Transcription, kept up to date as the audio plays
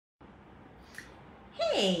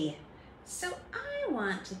Hey, so I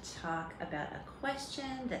want to talk about a question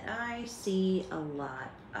that I see a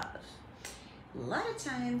lot of. A lot of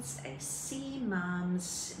times I see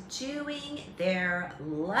moms doing their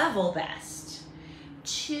level best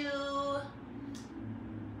to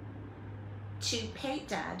paint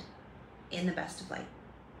dad in the best of light,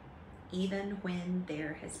 even when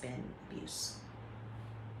there has been abuse.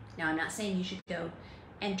 Now, I'm not saying you should go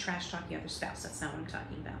and trash talk your other spouse. That's not what I'm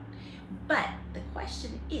talking about. But the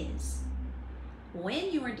question is,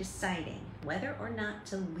 when you are deciding whether or not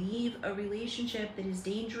to leave a relationship that is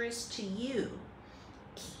dangerous to you,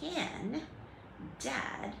 can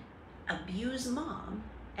dad abuse mom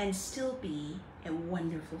and still be a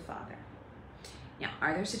wonderful father? Now,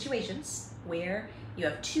 are there situations where you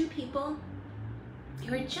have two people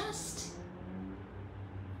who are just,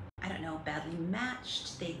 I don't know, badly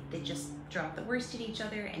matched? They just draw the worst at each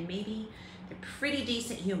other, and maybe they're pretty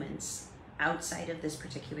decent humans outside of this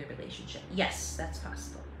particular relationship. Yes, that's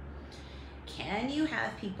possible. Can you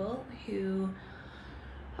have people who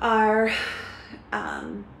are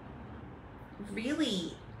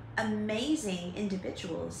really amazing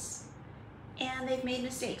individuals and they've made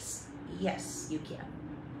mistakes? Yes, you can.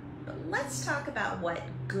 But let's talk about what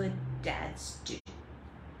good dads do.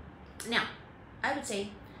 Now, I would say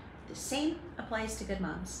the same applies to good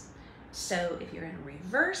moms. So if you're in a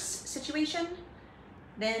reverse situation,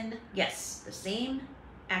 then yes, the same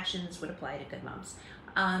actions would apply to good moms.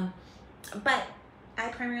 But I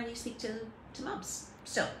primarily speak to moms.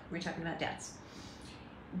 So we're talking about dads.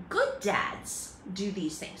 Good dads do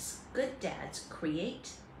these things. Good dads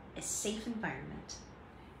create a safe environment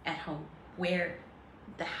at home where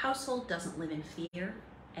the household doesn't live in fear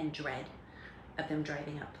and dread of them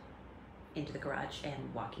driving up into the garage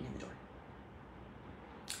and walking in the door.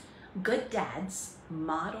 Good dads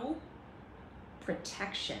model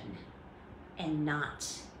protection and not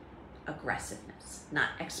aggressiveness, not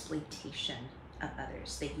exploitation of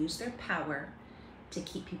others. They use their power to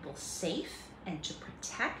keep people safe and to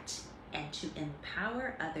protect and to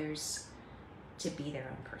empower others to be their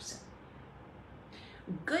own person.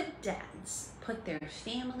 Good dads put their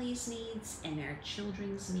family's needs and their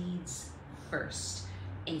children's needs first,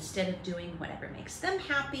 instead of doing whatever makes them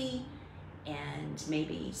happy and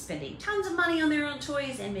maybe spending tons of money on their own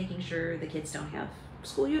toys and making sure the kids don't have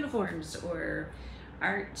school uniforms or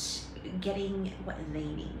aren't getting what they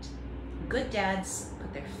need. Good dads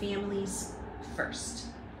put their families first,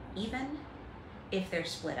 even if they're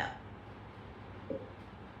split up.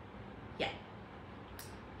 Yeah.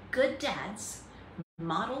 Good dads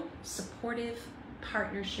model supportive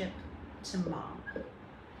partnership to mom.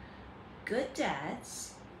 Good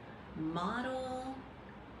dads model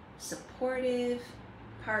supportive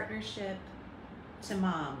partnership to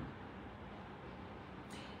mom.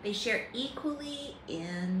 They share equally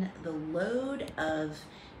in the load of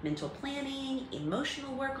mental planning,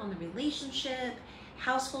 emotional work on the relationship,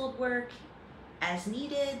 household work as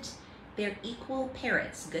needed. They're equal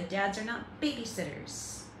parents. Good dads are not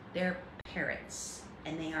babysitters. They're parents,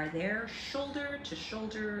 and they are there shoulder to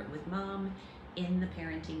shoulder with mom in the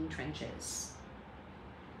parenting trenches.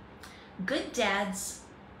 Good dads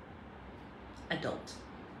adult.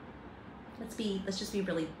 Let's just be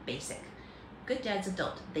really basic. Good dads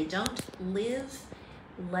adult. They don't live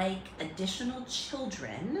like additional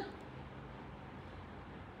children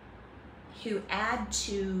who add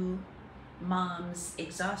to mom's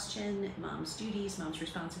exhaustion, mom's duties, mom's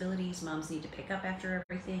responsibilities. Moms need to pick up after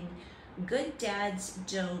everything. Good dads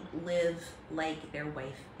don't live like their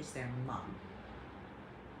wife is their mom.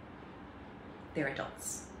 They're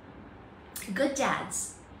adults. Good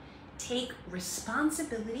dads take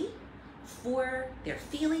responsibility for their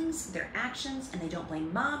feelings, their actions, and they don't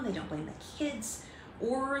blame mom, they don't blame the kids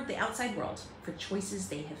or the outside world for choices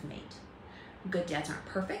they have made. Good dads aren't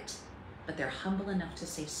perfect, but they're humble enough to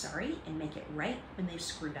say sorry and make it right when they've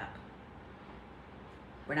screwed up.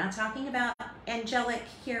 We're not talking about angelic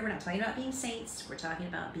here. We're not talking about being saints. We're talking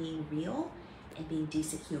about being real and being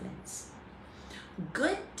decent humans.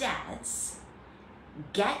 Good dads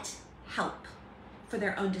get help for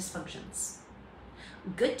their own dysfunctions.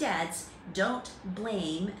 Good dads don't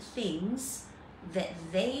blame things that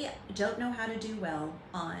they don't know how to do well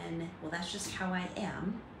on, well, that's just how I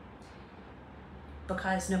am,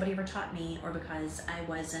 because nobody ever taught me or because I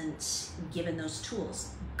wasn't given those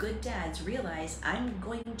tools. Good dads realize, I'm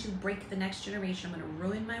going to break the next generation. I'm going to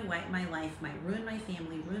ruin my life, ruin my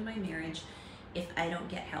family, ruin my marriage if I don't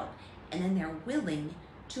get help. And then they're willing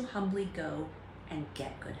to humbly go and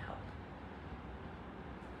get good help.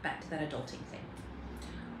 Back to that adulting thing.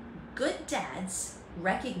 Good dads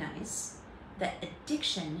recognize that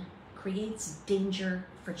addiction creates danger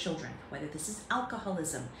for children, whether this is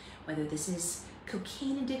alcoholism, whether this is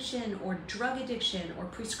cocaine addiction or drug addiction or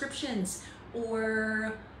prescriptions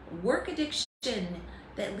or work addiction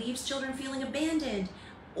that leaves children feeling abandoned,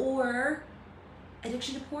 or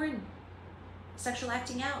addiction to porn, sexual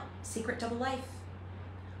acting out, secret double life.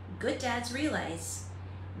 Good dads realize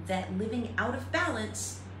that living out of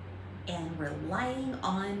balance and relying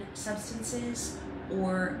on substances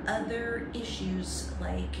or other issues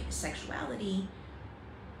like sexuality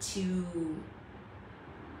to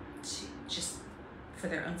just for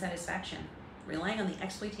their own satisfaction, relying on the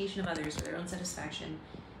exploitation of others for their own satisfaction,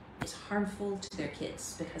 is harmful to their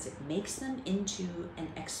kids because it makes them into an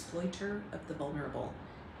exploiter of the vulnerable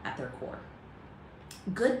at their core.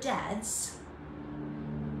 Good dads,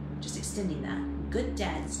 just extending that, good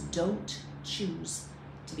dads don't choose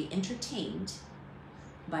to be entertained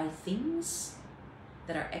by things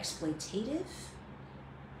that are exploitative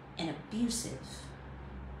and abusive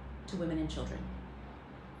to women and children.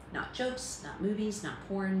 Not jokes, not movies, not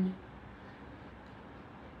porn,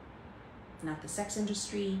 not the sex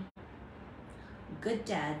industry. Good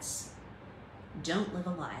dads don't live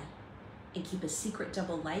a lie and keep a secret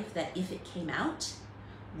double life that, if it came out,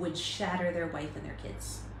 would shatter their wife and their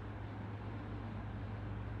kids.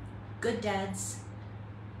 Good dads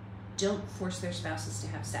don't force their spouses to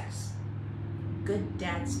have sex. Good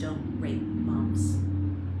dads don't rape moms.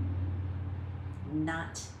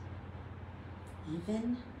 Not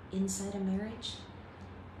even inside a marriage.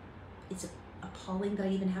 It's appalling that I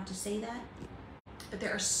even have to say that. But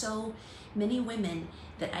there are so many women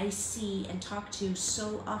that I see and talk to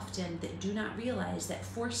so often that do not realize that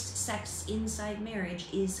forced sex inside marriage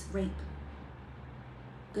is rape.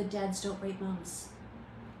 Good dads don't rape moms.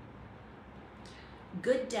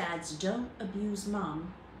 Good dads don't abuse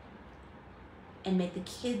mom and make the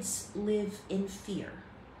kids live in fear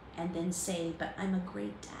and then say, but I'm a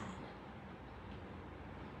great dad.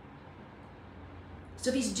 So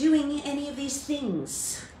if he's doing any of these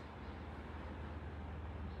things,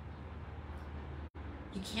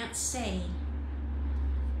 you can't say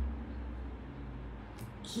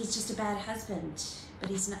he's just a bad husband, but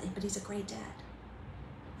he's a great dad.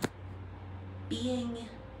 Being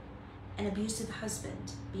an abusive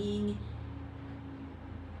husband, being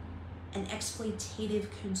an exploitative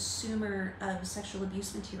consumer of sexual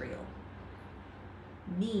abuse material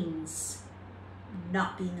means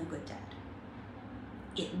not being a good dad.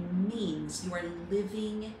 It means you are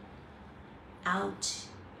living out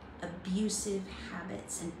abusive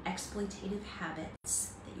habits and exploitative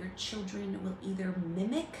habits that your children will either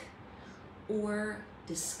mimic or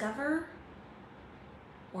discover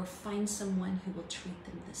or find someone who will treat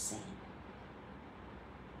them the same.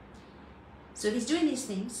 So if he's doing these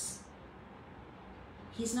things,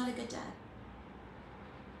 he's not a good dad.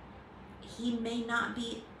 He may not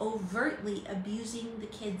be overtly abusing the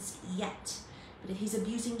kids yet, but if he's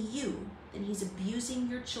abusing you, then he's abusing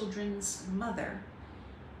your children's mother.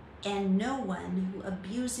 And no one who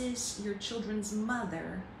abuses your children's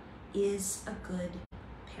mother is a good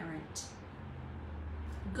parent.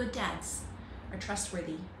 Good dads are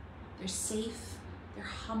trustworthy. They're safe, they're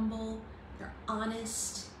humble, they're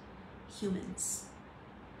honest humans.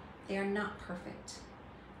 They are not perfect.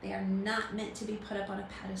 They are not meant to be put up on a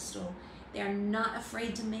pedestal. They are not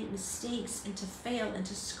afraid to make mistakes and to fail and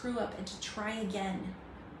to screw up and to try again.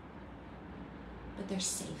 But they're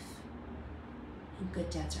safe. And good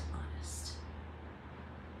dads are honest.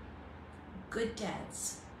 Good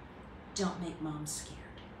dads don't make moms scared.